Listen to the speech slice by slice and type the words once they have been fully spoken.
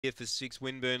Here for 6,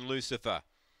 Winburn Lucifer.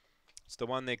 It's the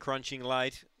one they're crunching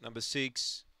late. Number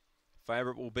 6.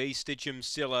 Favourite will be Stitchem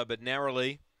Silla, but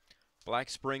narrowly.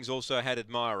 Black Springs also had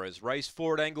admirers. Race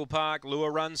 4 at Angle Park.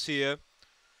 Lure runs here.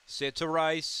 Set to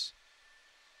race.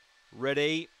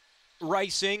 Ready.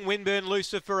 Racing, Winburn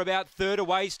Lucifer about third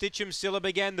away. Stitchem Silla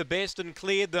began the best and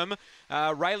cleared them.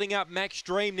 Railing up Max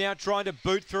Dream now trying to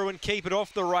boot through and keep it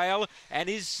off the rail and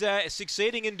is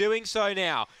succeeding in doing so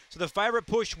now. So the favourite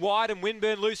pushed wide and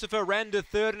Winburn Lucifer ran to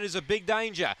third and is a big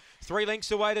danger. 3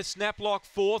 lengths away to Snaplock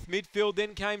fourth. Midfield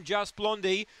then came Just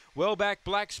Blondie. Well back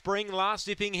Black Spring, last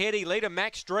zipping Heady. Leader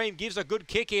Max Dream gives a good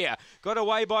kick here. Got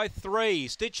away by 3.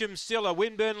 Stitchem Silla,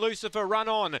 Winburn Lucifer run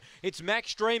on. It's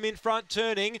Max Dream in front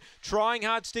turning. Trying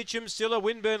hard Stitchem Silla,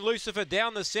 Winburn Lucifer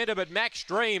down the centre, but Max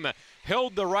Dream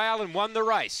held the rail and won the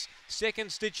race. Second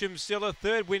Stitchem Silla,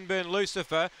 third Winburn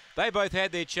Lucifer. They both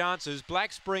had their chances.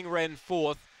 Black Spring ran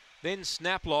fourth. Then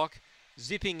Snaplock,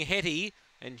 zipping Hetty,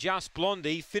 and Just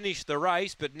Blondie finished the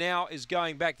race, but now is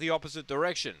going back the opposite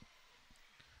direction.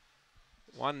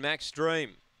 1 Max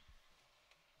Dream.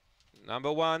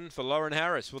 Number 1 for Lauren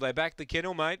Harris. Will they back the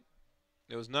kennel, mate?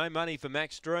 There was no money for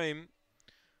Max Dream,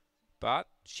 but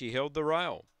she held the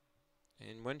rail.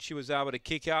 And when she was able to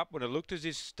kick up, when it looked as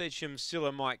if Stitchem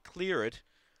Silla might clear it,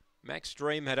 Max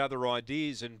Dream had other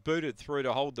ideas and booted through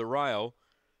to hold the rail.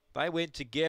 They went together.